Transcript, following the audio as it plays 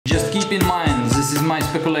Just keep in mind, this is my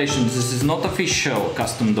speculation, this is not official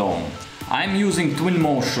custom dome. I'm using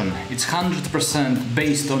Twinmotion, it's 100%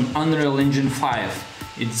 based on Unreal Engine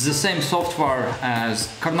 5. It's the same software as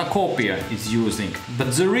Cornucopia is using.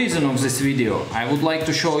 But the reason of this video, I would like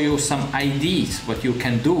to show you some ideas what you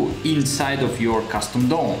can do inside of your custom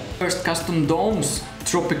dome. First, custom domes,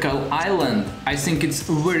 tropical island, I think it's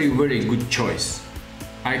a very good choice.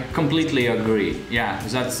 I completely agree. Yeah,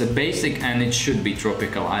 that's the basic and it should be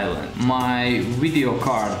tropical island. My video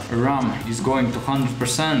card RAM is going to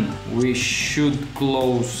 100%. We should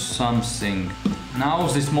close something. Now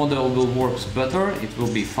this model will work better, it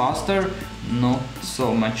will be faster, not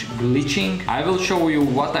so much glitching. I will show you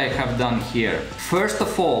what I have done here. First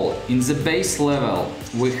of all, in the base level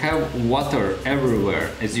we have water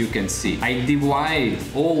everywhere, as you can see. I divide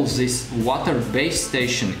all this water base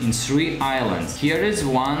station in 3 islands. Here is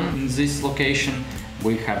one in this location,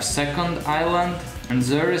 we have second island, and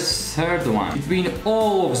there is third one. Between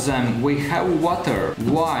all of them we have water.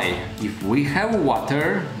 Why? If we have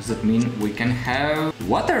water, that means we can have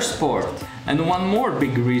water sport. And one more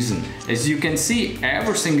big reason, as you can see,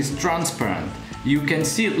 everything is transparent. You can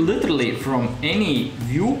see literally from any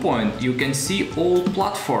viewpoint, you can see all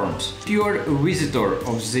platforms. If you are a visitor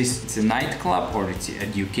of this, it's a nightclub or it's an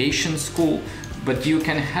education school, but you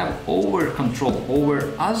can have over control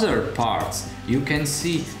over other parts. You can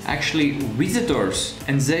see actually visitors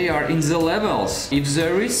and they are in the levels. If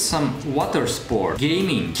there is some water sport,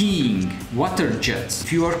 gaming, skiing, water jets,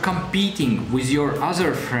 if you are competing with your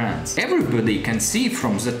other friends, everybody can see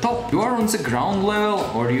from the top. You are on the ground level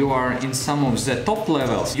or you are in some of the top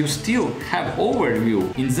levels, you still have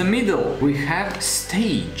overview. In the middle we have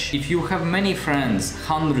stage. If you have many friends,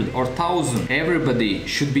 100 or 1000, everybody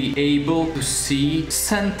should be able to see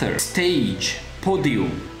center, stage,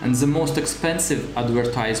 podium, and the most expensive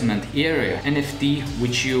advertisement area, NFT,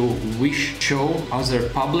 which you wish show other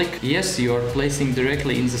public. Yes, you are placing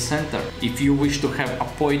directly in the center. If you wish to have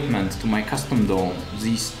appointment to my custom dome,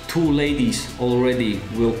 these 2 ladies already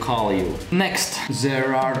will call you. Next,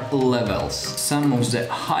 there are levels. Some of the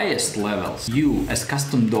highest levels, you as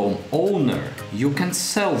custom dome owner, you can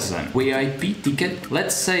sell them. VIP ticket,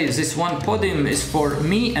 let's say this one podium is for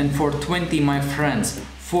me and for 20 my friends,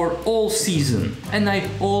 for all season, and I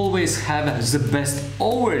always have the best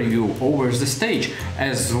overview over the stage.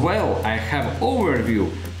 As well, I have overview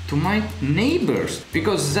to my neighbors,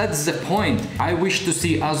 because that's the point. I wish to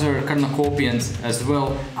see other Cornucopians as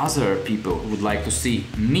well. Other people would like to see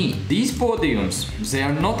me. These podiums, they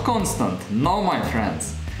are not constant, no my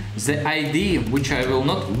friends. The idea, which I will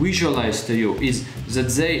not visualize to you, is that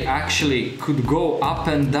they actually could go up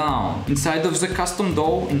and down. Inside of the custom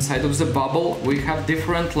dome, inside of the bubble, we have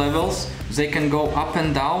different levels. They can go up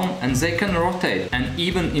and down and they can rotate, and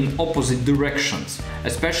even in opposite directions.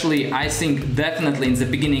 Especially, I think definitely in the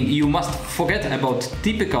beginning you must forget about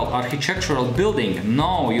typical architectural building.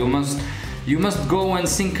 No, you must go and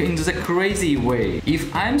think in the crazy way.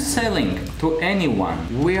 If I'm selling to anyone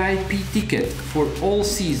VIP ticket for all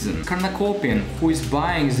season, Cornucopian who is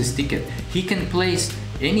buying this ticket, he can place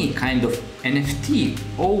any kind of NFT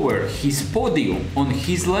over his podium on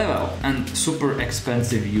his level, and super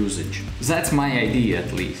expensive usage. That's my idea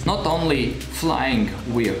at least. Not only flying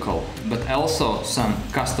vehicle, but also some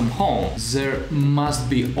custom home. There must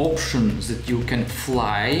be options that you can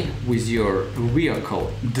fly with your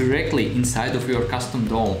vehicle directly inside of your custom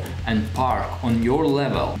dome and park on your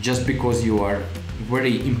level just because you are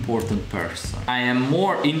very important person. I am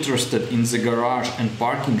more interested in the garage and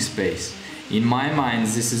parking space. In my mind,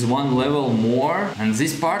 this is one level more, and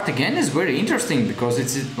this part again is very interesting because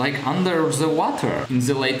it's like under the water. In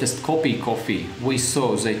the latest CopiWiki, we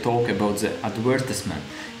saw they talk about the advertisement.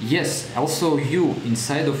 Yes, also you,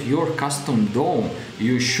 inside of your custom dome,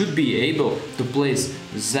 you should be able to place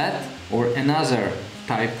that or another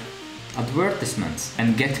type advertisements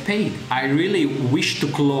and get paid. I really wish to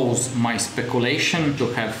close my speculation to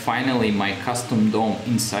have finally my custom dome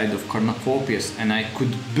inside of Cornucopias, and I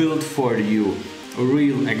could build for you a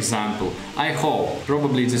real example. I hope,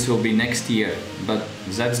 probably this will be next year, but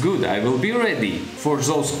that's good, I will be ready. For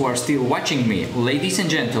those who are still watching me, ladies and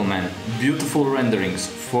gentlemen, beautiful renderings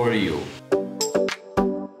for you.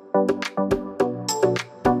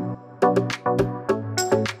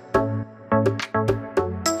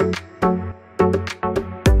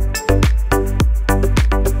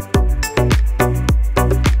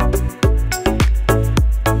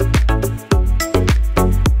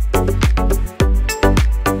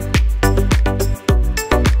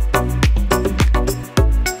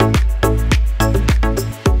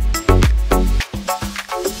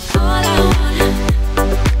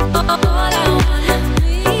 All I want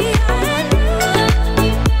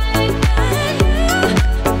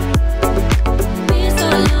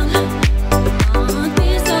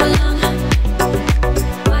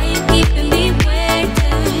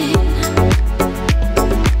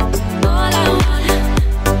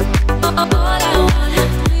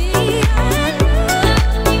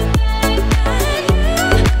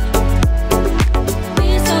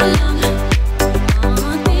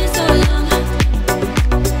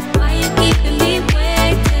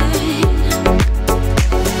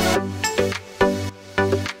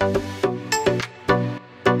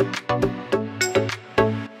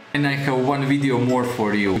and I have one video more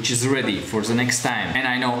for you, which is ready for the next time, and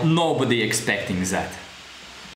I know nobody expecting that.